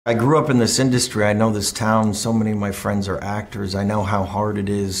I grew up in this industry. I know this town. So many of my friends are actors. I know how hard it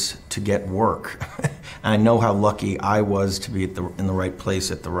is to get work. And I know how lucky I was to be in the right place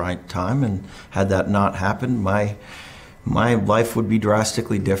at the right time. And had that not happened, my life would be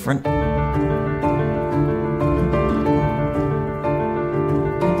drastically different.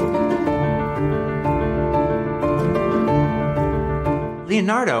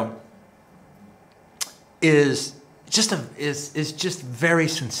 Leonardo is just very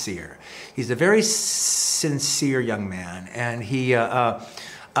sincere. He's a very sincere young man, and he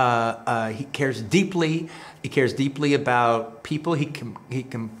cares deeply. He cares deeply about people. He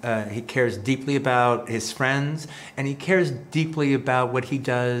cares deeply about his friends, and he cares deeply about what he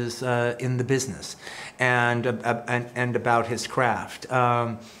does in the business, and about his craft.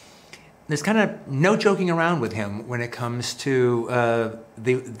 There's kind of no joking around with him when it comes to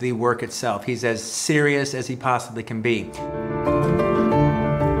the work itself. He's as serious as he possibly can be.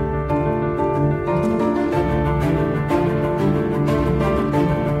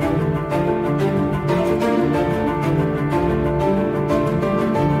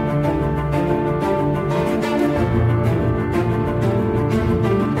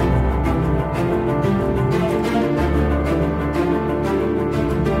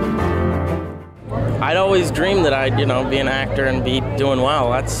 I'd always dreamed that I'd, be an actor and be doing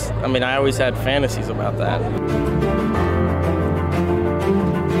well. I always had fantasies about that.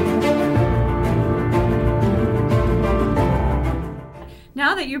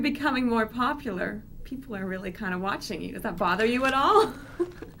 Now that you're becoming more popular, people are really kind of watching you. Does that bother you at all?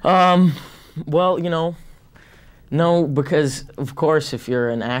 Well, no, because of course if you're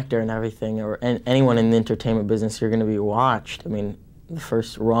an actor and everything, or anyone in the entertainment business, you're going to be watched. The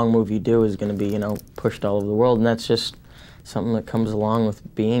first wrong move you do is going to be, pushed all over the world, and that's just something that comes along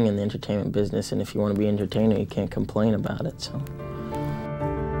with being in the entertainment business. And if you want to be an entertainer, you can't complain about it. So.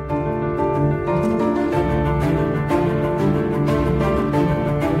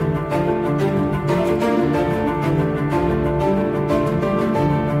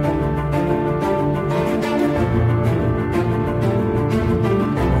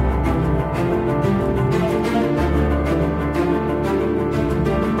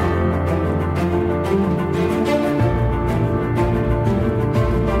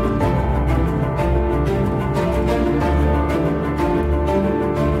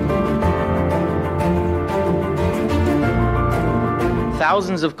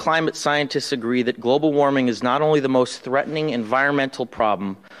 Thousands of climate scientists agree that global warming is not only the most threatening environmental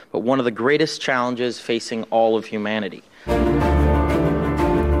problem, but one of the greatest challenges facing all of humanity.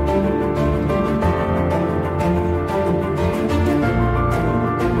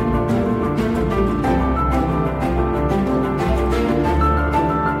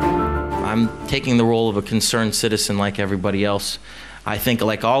 I'm taking the role of a concerned citizen like everybody else. I think,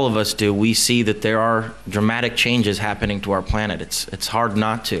 like all of us do, we see that there are dramatic changes happening to our planet. It's hard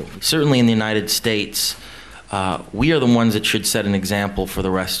not to. Certainly in the United States, we are the ones that should set an example for the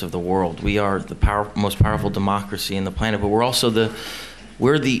rest of the world. We are the most powerful democracy in the planet, but we're also the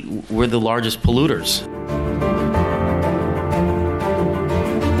largest polluters.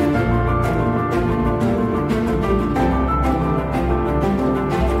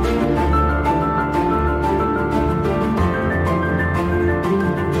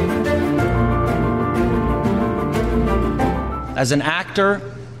 As an actor,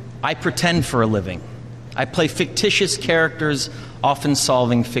 I pretend for a living. I play fictitious characters, often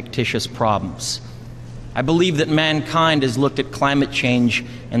solving fictitious problems. I believe that mankind has looked at climate change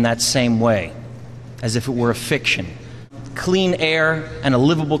in that same way, as if it were a fiction. Clean air and a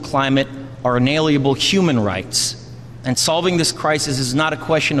livable climate are inalienable human rights, and solving this crisis is not a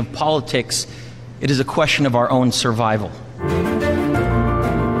question of politics, it is a question of our own survival.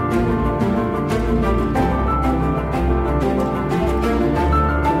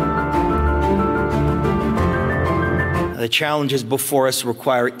 The challenges before us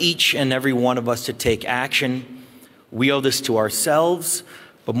require each and every one of us to take action. We owe this to ourselves,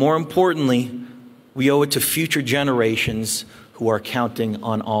 but more importantly, we owe it to future generations who are counting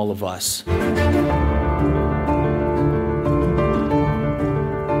on all of us.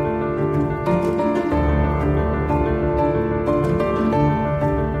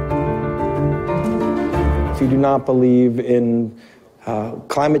 If you do not believe in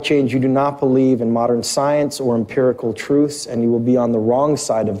climate change, you do not believe in modern science or empirical truths, and you will be on the wrong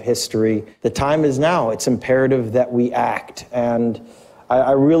side of history. The time is now. It's imperative that we act. And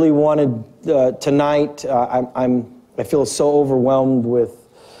I really wanted tonight, I feel so overwhelmed with,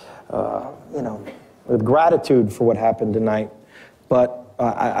 with gratitude for what happened tonight. But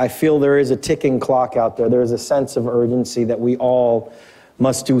I feel there is a ticking clock out there. There is a sense of urgency that we all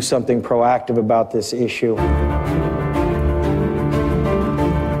must do something proactive about this issue.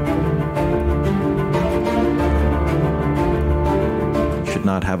 Should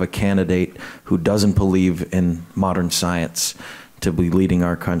not have a candidate who doesn't believe in modern science to be leading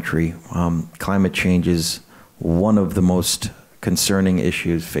our country. Climate change is one of the most concerning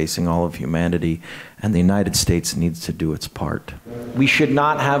issues facing all of humanity, and the United States needs to do its part. We should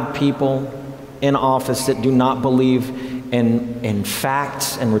not have people in office that do not believe in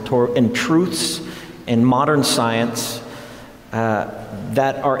facts and truths in modern science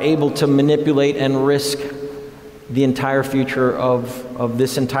that are able to manipulate and risk the entire future of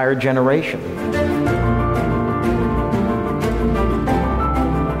this entire generation.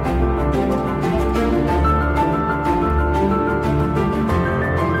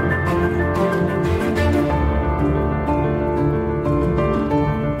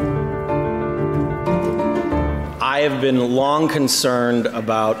 I have been long concerned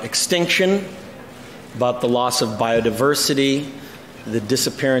about extinction, about the loss of biodiversity, the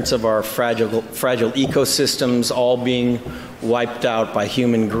disappearance of our fragile ecosystems, all being wiped out by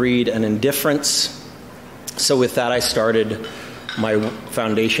human greed and indifference. So with that, I started my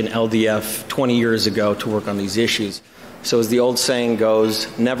foundation, LDF, 20 years ago to work on these issues. So as the old saying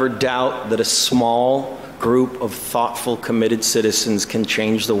goes, never doubt that a small group of thoughtful, committed citizens can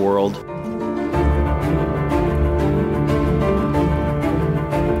change the world.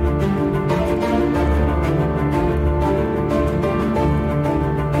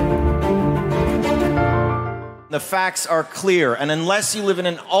 The facts are clear, and unless you live in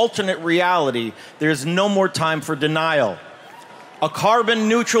an alternate reality, there's no more time for denial. A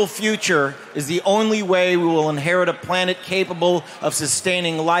carbon-neutral future is the only way we will inherit a planet capable of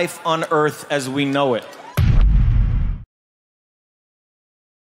sustaining life on Earth as we know it.